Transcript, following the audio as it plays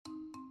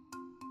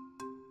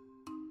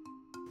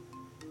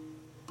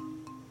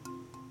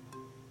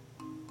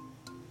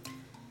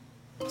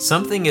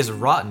Something is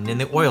rotten in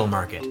the oil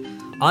market.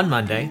 On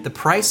Monday, the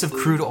price of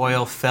crude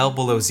oil fell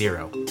below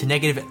zero, to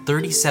negative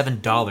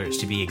 $37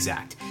 to be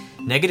exact.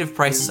 Negative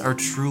prices are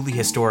truly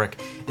historic.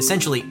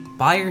 Essentially,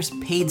 buyers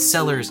paid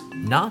sellers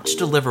not to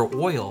deliver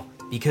oil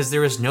because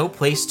there is no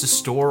place to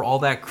store all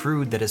that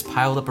crude that is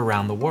piled up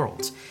around the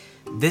world.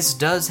 This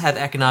does have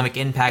economic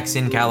impacts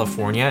in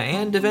California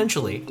and,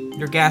 eventually,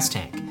 your gas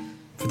tank.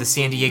 For the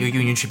San Diego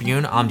Union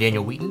Tribune, I'm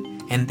Daniel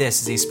Wheaton, and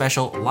this is a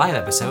special live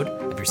episode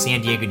of your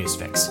San Diego News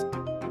Fix.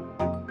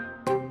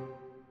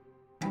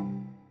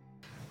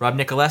 Rob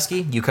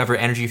Nicoleski, you cover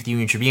energy for the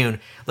Union Tribune.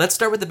 Let's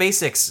start with the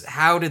basics.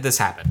 How did this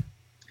happen?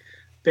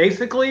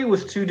 Basically, it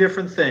was two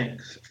different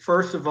things.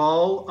 First of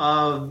all,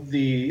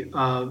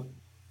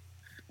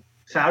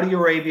 Saudi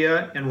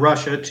Arabia and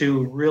Russia,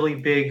 two really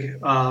big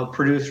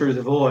producers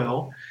of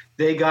oil,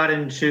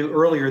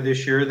 earlier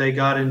this year, they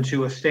got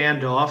into a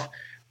standoff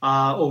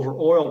over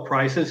oil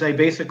prices. They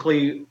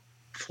basically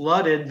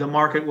flooded the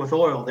market with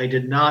oil. They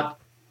did not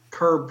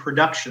curb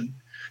production.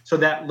 So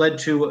that led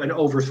to an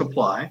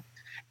oversupply.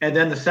 And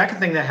then the second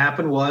thing that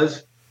happened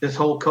was this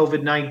whole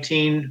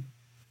COVID-19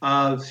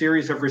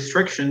 series of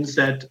restrictions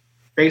that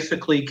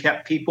basically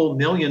kept people,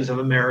 millions of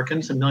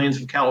Americans and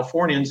millions of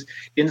Californians,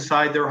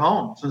 inside their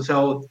homes. And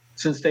so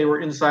since they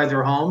were inside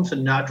their homes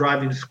and not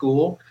driving to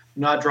school,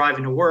 not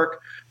driving to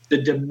work, the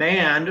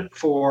demand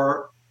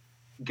for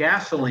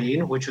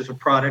gasoline, which is a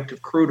product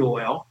of crude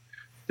oil,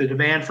 the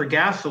demand for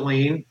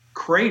gasoline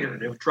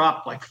cratered. It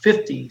dropped like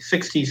 50,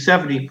 60,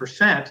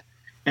 70%.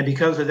 And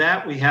because of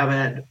that, we have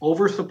an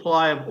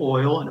oversupply of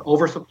oil, an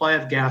oversupply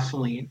of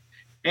gasoline.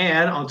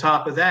 And on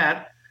top of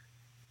that,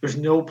 there's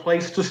no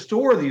place to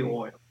store the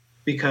oil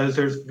because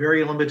there's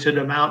very limited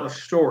amount of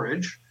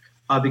storage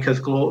because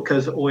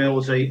oil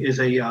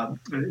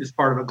is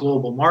part of a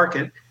global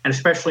market. And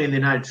especially in the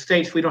United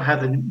States, we don't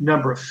have the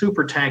number of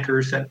super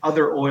tankers that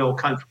other oil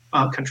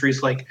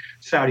countries like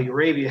Saudi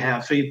Arabia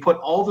have. So you put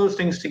all those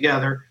things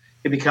together,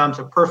 it becomes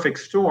a perfect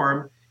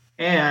storm.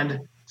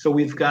 And so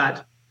we've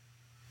got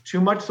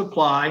too much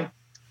supply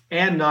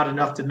and not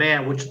enough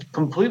demand, which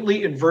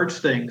completely inverts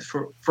things.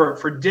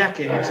 For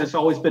decades, it's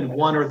always been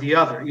one or the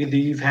other. Either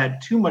you've had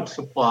too much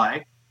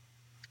supply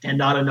and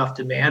not enough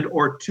demand,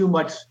 or too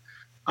much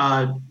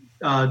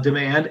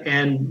demand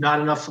and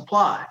not enough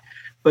supply.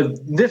 But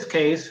in this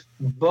case,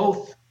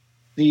 both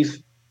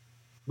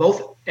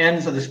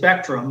ends of the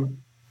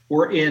spectrum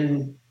were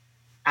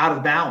out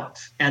of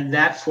balance. And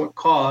that's what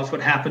caused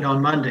what happened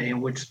on Monday, in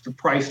which the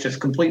price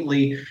just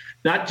completely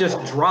not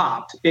just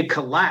dropped, it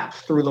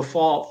collapsed through the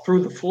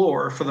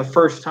floor for the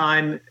first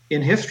time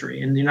in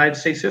history, in the United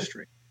States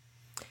history.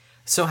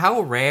 So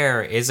how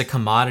rare is a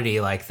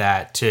commodity like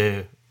that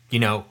to,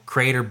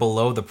 crater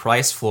below the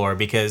price floor?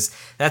 Because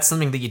that's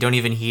something that you don't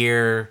even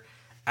hear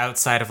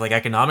outside of like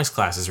economics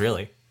classes,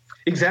 really.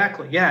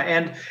 Exactly. Yeah.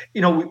 And,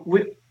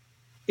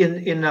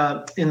 in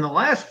the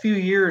last few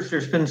years,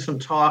 there's been some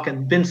talk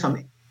and been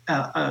some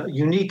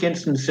unique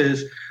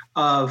instances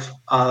of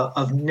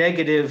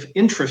negative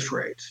interest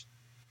rates,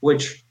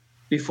 which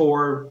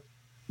before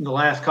the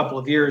last couple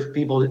of years,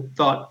 people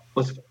thought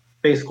was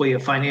basically a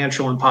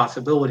financial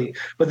impossibility.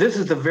 But this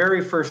is the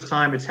very first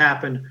time it's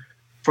happened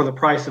for the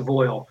price of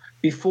oil.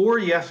 Before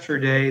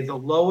yesterday, the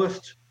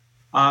lowest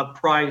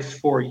price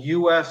for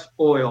U.S.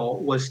 oil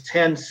was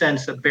 10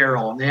 cents a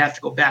barrel, and they have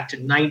to go back to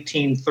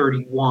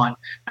 1931.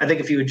 I think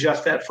if you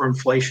adjust that for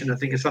inflation, I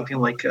think it's something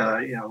like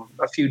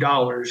a few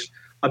dollars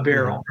a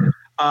barrel.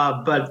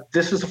 But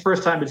this is the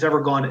first time it's ever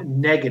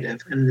gone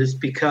negative, and it's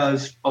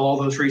because of all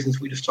those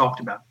reasons we just talked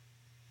about.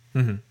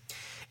 Mm-hmm.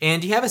 And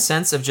do you have a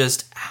sense of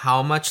just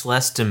how much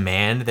less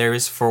demand there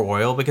is for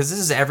oil? Because this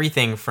is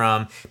everything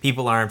from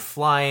people aren't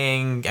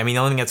flying. I mean,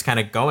 the only thing that's kind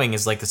of going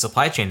is like the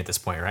supply chain at this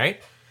point,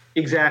 right?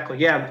 Exactly.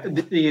 Yeah.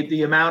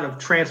 The amount of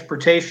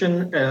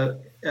transportation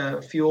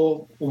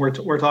fuel, when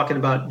we're talking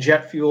about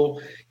jet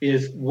fuel,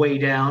 is way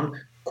down.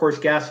 Of course,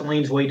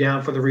 gasoline's way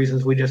down for the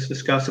reasons we just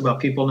discussed about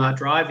people not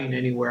driving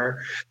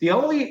anywhere. The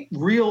only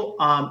real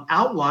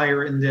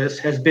outlier in this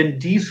has been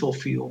diesel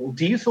fuel.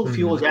 Diesel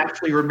fuel has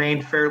actually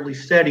remained fairly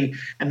steady,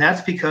 and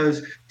that's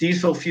because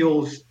diesel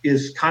fuel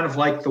is kind of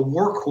like the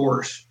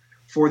workhorse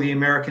for the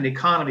American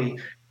economy.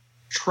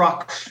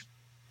 Trucks,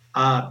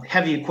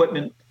 heavy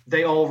equipment,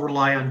 they all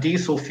rely on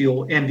diesel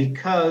fuel. And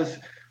because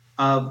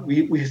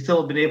we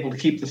still have been able to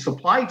keep the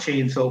supply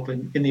chains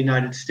open in the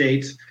United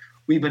States,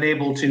 we've been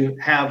able to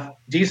have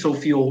diesel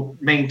fuel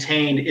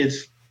maintain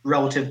its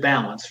relative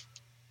balance.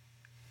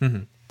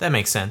 Mm-hmm. That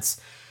makes sense.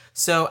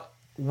 So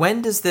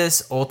when does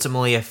this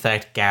ultimately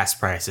affect gas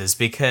prices?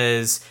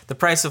 Because the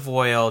price of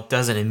oil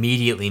doesn't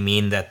immediately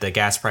mean that the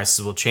gas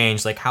prices will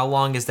change. Like, how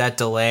long is that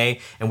delay,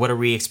 and what are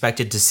we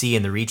expected to see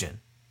in the region?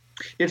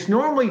 It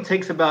normally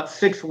takes about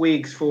 6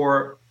 weeks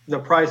for the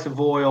price of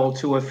oil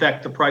to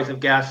affect the price of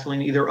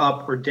gasoline, either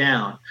up or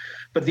down.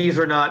 But these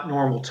are not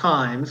normal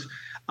times.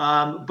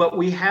 But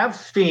we have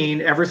seen,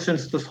 ever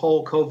since this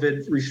whole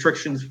COVID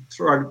restrictions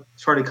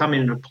started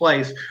coming into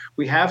place,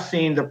 we have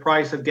seen the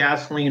price of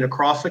gasoline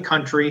across the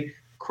country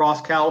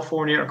across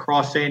California,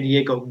 across San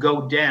Diego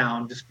go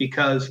down just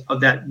because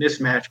of that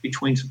mismatch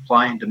between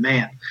supply and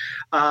demand.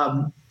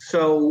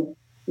 So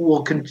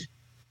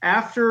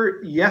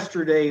after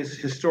yesterday's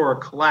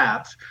historic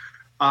collapse,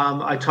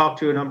 I talked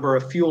to a number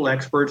of fuel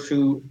experts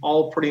who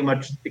all pretty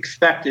much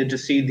expected to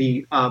see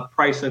the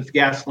price of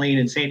gasoline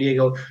in San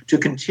Diego to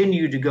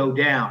continue to go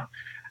down.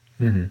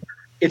 Mm-hmm.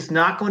 It's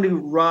not going to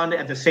run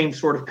at the same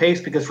sort of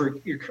pace because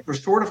we're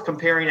sort of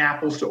comparing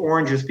apples to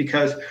oranges,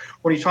 because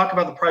when you talk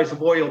about the price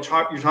of oil,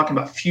 you're talking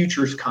about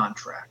futures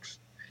contracts,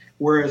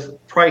 whereas the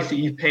price that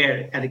you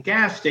pay at a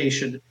gas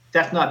station,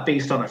 that's not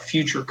based on a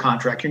future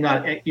contract.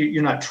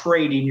 You're not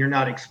trading. You're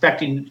not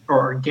expecting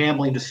or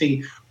gambling to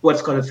see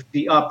what's going to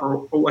be up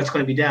or what's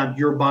going to be down.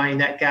 You're buying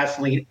that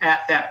gasoline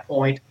at that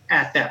point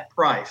at that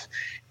price.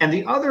 And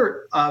the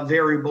other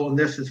variable in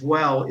this as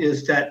well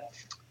is that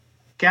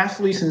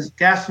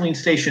gasoline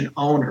station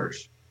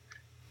owners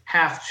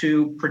have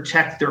to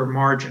protect their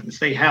margins.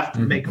 They have to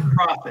make a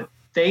profit.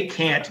 They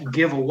can't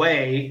give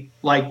away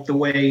oil.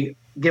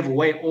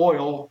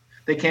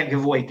 They can't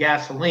give away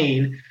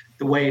gasoline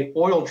the way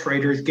oil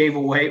traders gave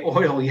away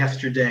oil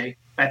yesterday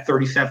at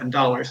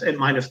 $37, at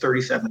minus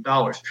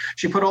 $37.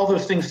 She put all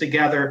those things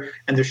together,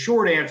 and the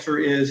short answer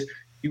is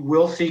you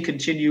will see a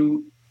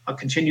continued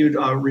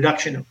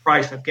reduction in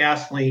price of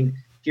gasoline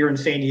here in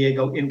San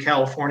Diego, in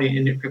California,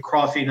 and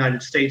across the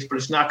United States, but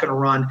it's not going to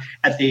run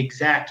at the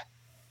exact,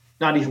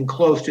 not even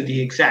close to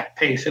the exact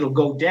pace. It'll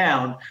go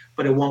down,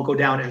 but it won't go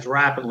down as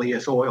rapidly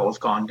as oil has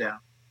gone down.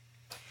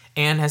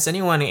 And has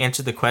anyone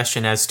answered the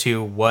question as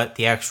to what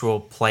the actual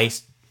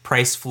price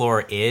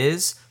floor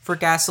is for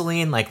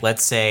gasoline? Like,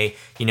 let's say,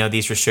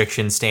 these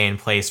restrictions stay in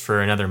place for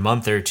another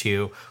month or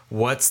two.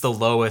 What's the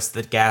lowest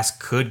that gas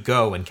could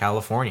go in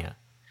California?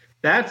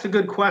 That's a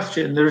good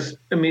question.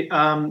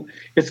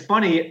 It's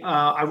funny.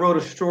 I wrote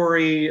a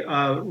story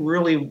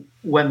really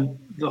when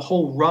the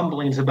whole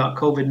rumblings about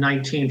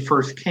COVID-19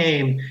 first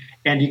came,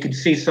 and you could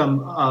see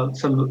some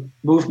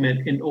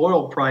movement in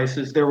oil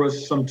prices. There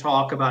was some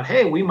talk about,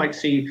 hey, we might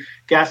see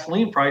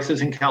gasoline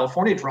prices in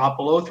California drop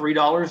below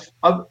 $3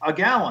 a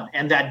gallon,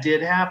 and that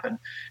did happen.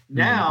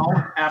 Now,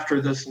 after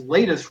this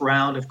latest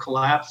round of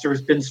collapse,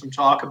 there's been some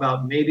talk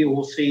about maybe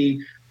we'll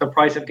see the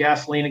price of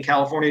gasoline in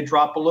California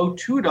drop below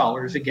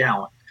 $2 a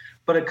gallon.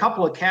 But a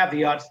couple of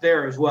caveats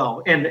there as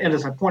well. And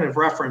as a point of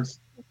reference,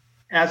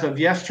 as of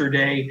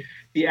yesterday,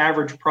 the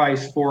average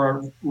price for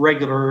a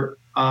regular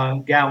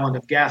gallon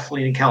of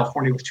gasoline in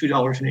California was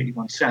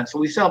 $2.81. So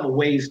we still have a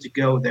ways to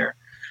go there.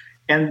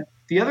 And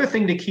the other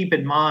thing to keep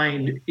in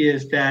mind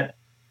is that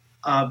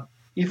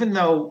even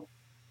though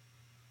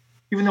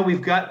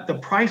we've got the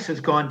price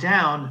has gone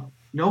down,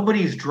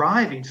 nobody's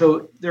driving.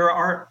 So there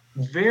are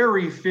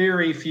very,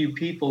 very few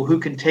people who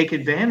can take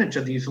advantage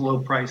of these low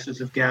prices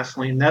of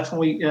gasoline. That's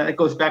when it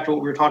goes back to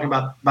what we were talking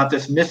about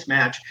this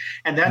mismatch.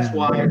 And that's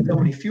why so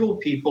many fuel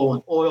people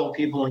and oil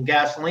people and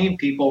gasoline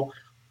people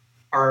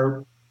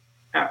are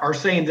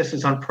saying this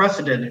is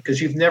unprecedented,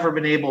 because you've never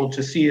been able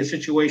to see a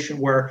situation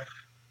where,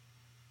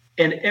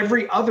 in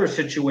every other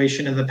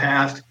situation in the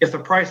past, if the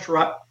price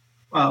drop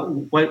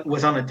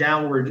was on a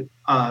downward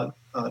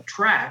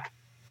track,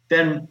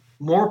 then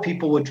more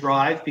people would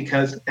drive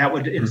because that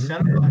would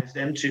incentivize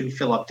them to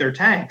fill up their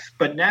tanks.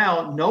 But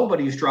now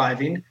nobody's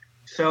driving,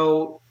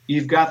 so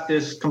you've got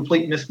this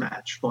complete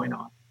mismatch going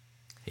on.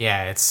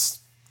 Yeah,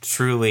 it's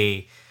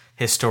truly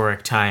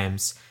historic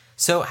times.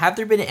 So have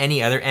there been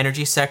any other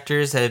energy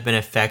sectors that have been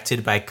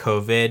affected by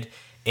COVID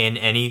in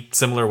any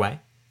similar way?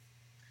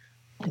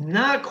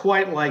 Not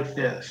quite like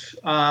this.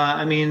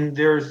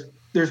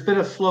 There's been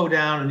a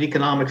slowdown, an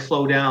economic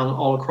slowdown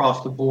all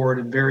across the board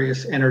in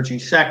various energy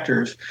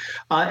sectors.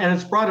 And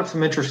it's brought up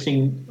some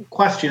interesting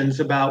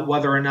questions about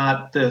whether or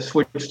not the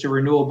switch to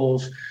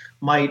renewables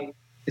might,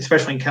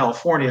 especially in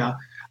California,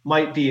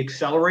 might be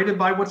accelerated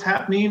by what's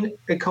happening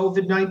at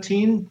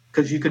COVID-19.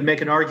 Because you could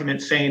make an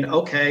argument saying,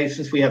 okay,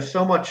 since we have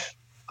so much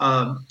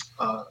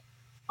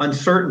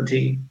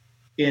uncertainty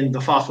in the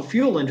fossil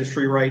fuel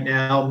industry right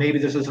now, maybe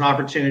this is an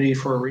opportunity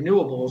for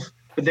renewables.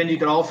 But then you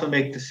could also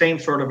make the same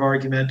sort of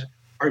argument,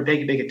 or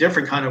make a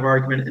different kind of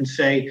argument and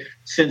say,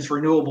 since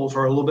renewables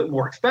are a little bit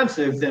more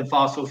expensive than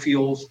fossil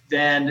fuels,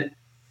 then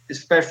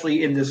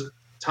especially in this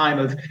time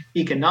of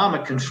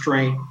economic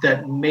constraint,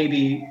 that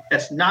maybe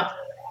it's not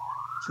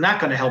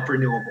going to help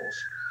renewables.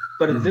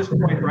 But at this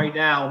point right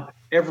now,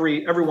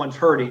 everyone's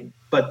hurting,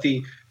 but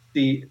the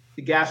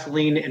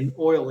gasoline and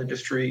oil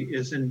industry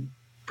is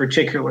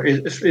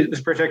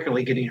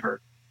particularly getting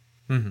hurt.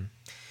 Mm-hmm.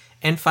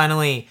 And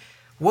finally,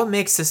 what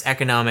makes this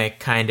economic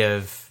kind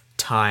of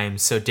time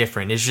so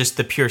different? Is just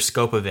the pure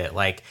scope of it.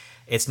 Like,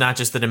 it's not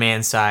just the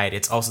demand side,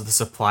 it's also the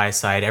supply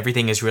side.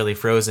 Everything is really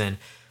frozen.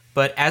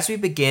 But as we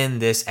begin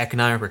this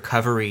economic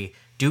recovery,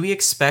 do we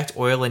expect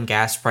oil and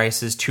gas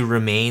prices to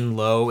remain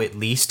low at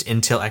least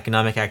until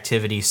economic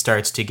activity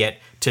starts to get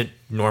to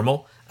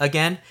normal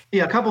again?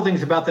 Yeah, a couple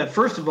things about that.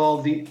 First of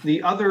all,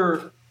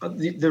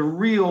 the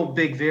real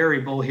big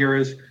variable here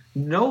is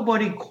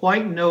nobody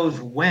quite knows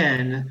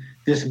when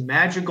this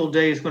magical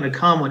day is going to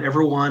come when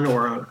everyone,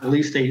 or at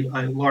least a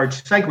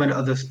large segment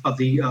of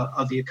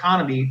the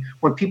economy,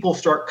 when people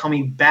start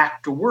coming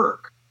back to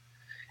work.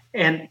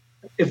 And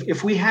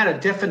if we had a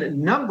definite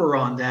number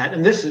on that,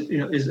 and this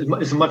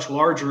is a much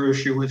larger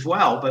issue as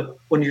well, but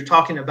when you're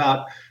talking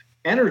about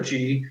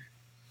energy,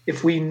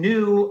 if we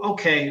knew,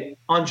 okay,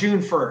 on June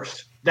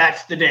 1st,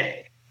 that's the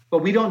day, but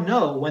we don't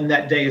know when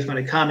that day is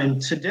going to come.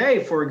 And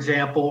today, for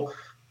example,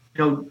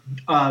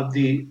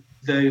 the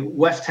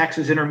West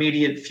Texas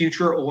Intermediate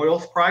future oil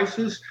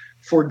prices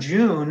for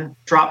June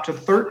dropped to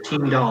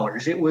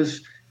 $13. It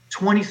was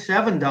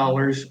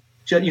 $27,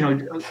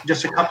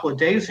 just a couple of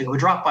days ago. It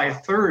dropped by a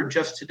third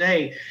just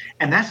today,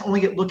 and that's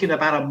only looking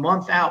about a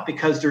month out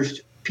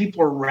because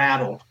people are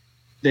rattled.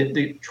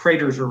 The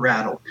traders are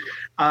rattled.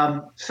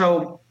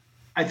 So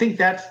I think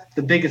that's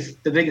the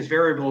biggest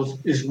variable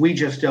is we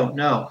just don't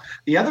know.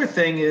 The other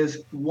thing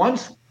is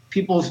once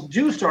people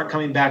do start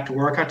coming back to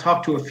work, I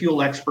talked to a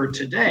fuel expert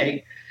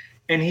today,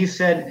 and he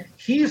said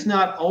he's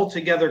not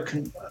altogether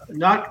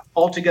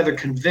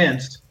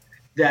convinced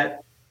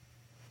that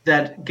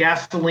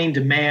gasoline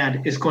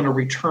demand is going to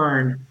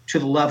return to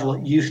the level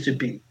it used to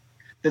be.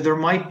 That there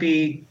might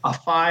be a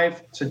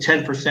 5 to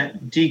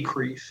 10%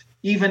 decrease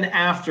even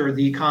after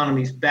the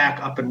economy's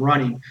back up and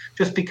running,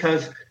 just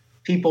because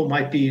people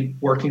might be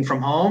working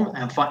from home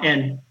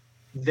and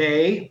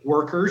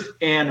workers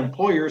and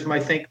employers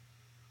might think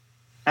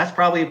that's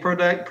probably a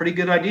pretty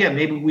good idea.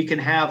 Maybe we can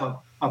have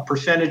a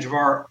percentage of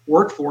our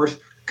workforce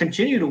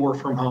continue to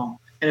work from home.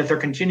 And if they're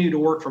continue to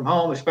work from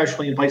home,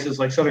 especially in places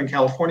like Southern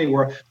California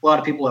where a lot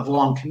of people have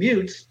long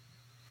commutes,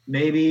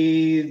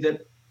 maybe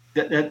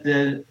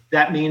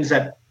that means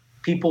that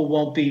people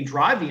won't be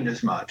driving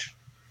as much,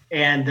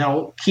 and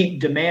they'll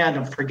keep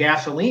demand for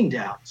gasoline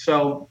down.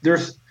 So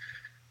there's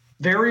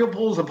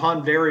variables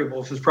upon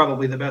variables is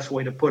probably the best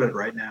way to put it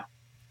right now.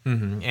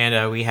 Mm-hmm.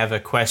 And we have a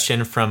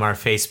question from our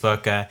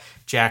Facebook.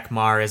 Jack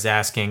Marr is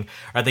asking,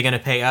 are they going to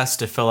pay us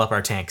to fill up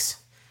our tanks?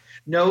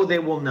 No, they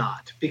will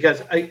not.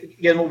 Because,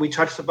 again, what we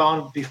touched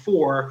upon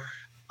before,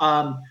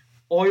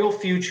 oil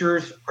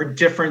futures are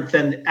different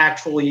than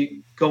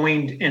actually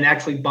going and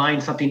actually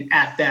buying something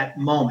at that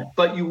moment.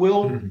 But you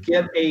will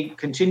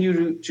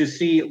continue to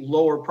see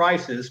lower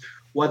prices.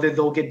 Whether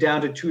they'll get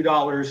down to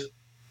 $2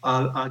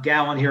 a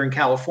gallon here in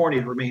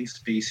California remains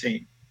to be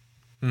seen.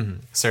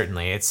 Mm-hmm.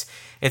 Certainly. It's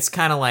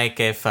kind of like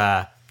if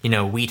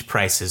wheat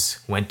prices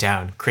went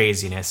down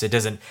craziness. It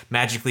doesn't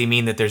magically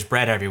mean that there's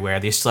bread everywhere.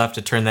 They still have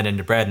to turn that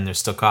into bread, and there's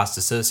still costs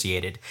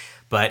associated.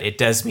 But it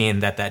does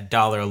mean that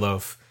dollar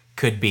loaf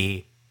could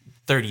be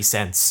 30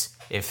 cents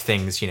if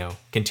things,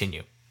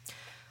 continue.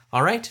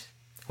 All right.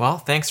 Well,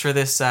 thanks for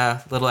this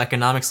little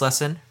economics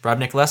lesson, Rob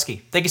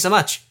Nikolewski. Thank you so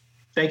much.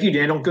 Thank you,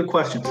 Daniel. Good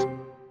questions.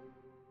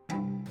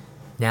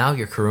 Now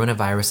your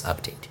coronavirus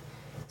update.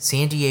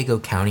 San Diego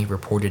County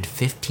reported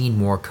 15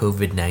 more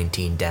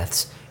COVID-19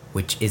 deaths,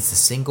 which is the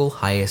single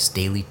highest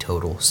daily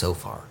total so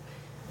far.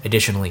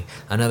 Additionally,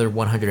 another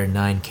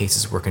 109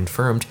 cases were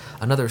confirmed,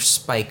 another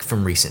spike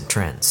from recent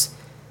trends.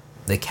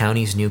 The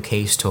county's new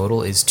case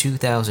total is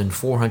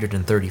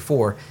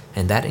 2,434,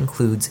 and that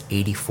includes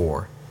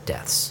 84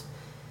 deaths.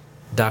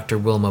 Dr.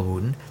 Wilma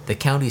Wooten, the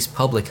county's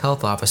public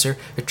health officer,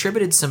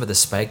 attributed some of the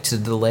spike to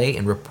the delay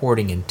in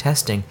reporting and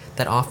testing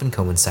that often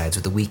coincides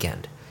with the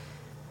weekend.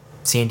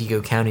 San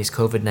Diego County's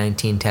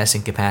COVID-19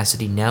 testing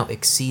capacity now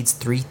exceeds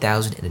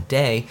 3,000 in a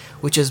day,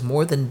 which is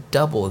more than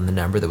double in the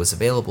number that was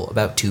available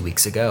about 2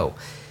 weeks ago.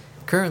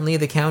 Currently,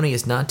 the county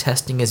is not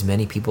testing as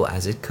many people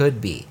as it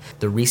could be.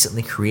 The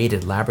recently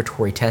created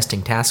laboratory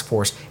testing task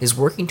force is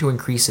working to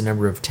increase the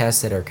number of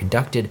tests that are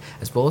conducted,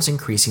 as well as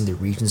increasing the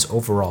region's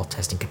overall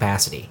testing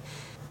capacity.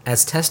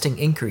 As testing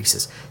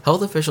increases,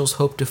 health officials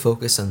hope to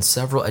focus on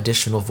several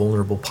additional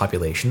vulnerable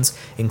populations,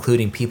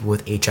 including people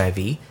with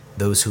HIV,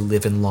 those who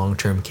live in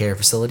long-term care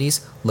facilities,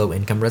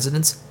 low-income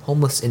residents,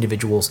 homeless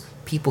individuals,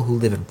 people who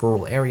live in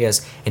rural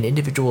areas, and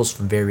individuals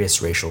from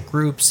various racial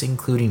groups,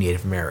 including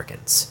Native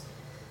Americans.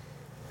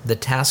 The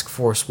task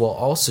force will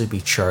also be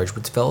charged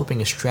with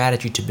developing a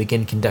strategy to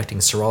begin conducting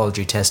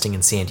serology testing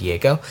in San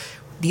Diego.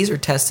 These are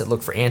tests that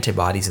look for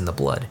antibodies in the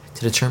blood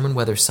to determine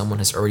whether someone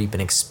has already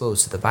been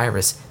exposed to the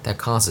virus that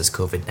causes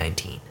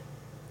COVID-19.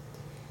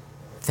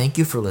 Thank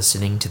you for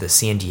listening to the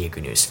San Diego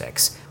News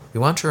Fix. We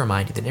want to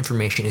remind you that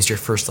information is your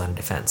first line of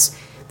defense.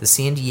 The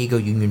San Diego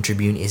Union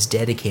Tribune is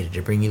dedicated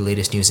to bringing you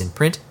latest news in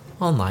print,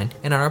 online,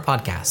 and on our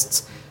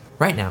podcasts.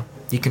 Right now,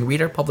 you can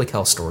read our public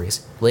health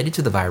stories related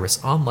to the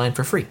virus online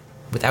for free,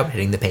 without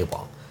hitting the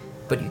paywall.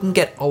 But you can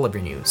get all of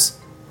your news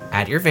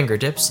at your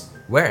fingertips,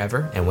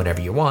 wherever and whenever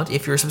you want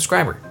if you're a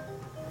subscriber.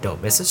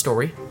 Don't miss a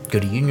story. Go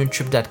to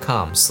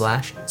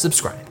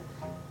uniontrib.com/subscribe.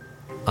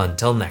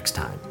 Until next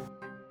time.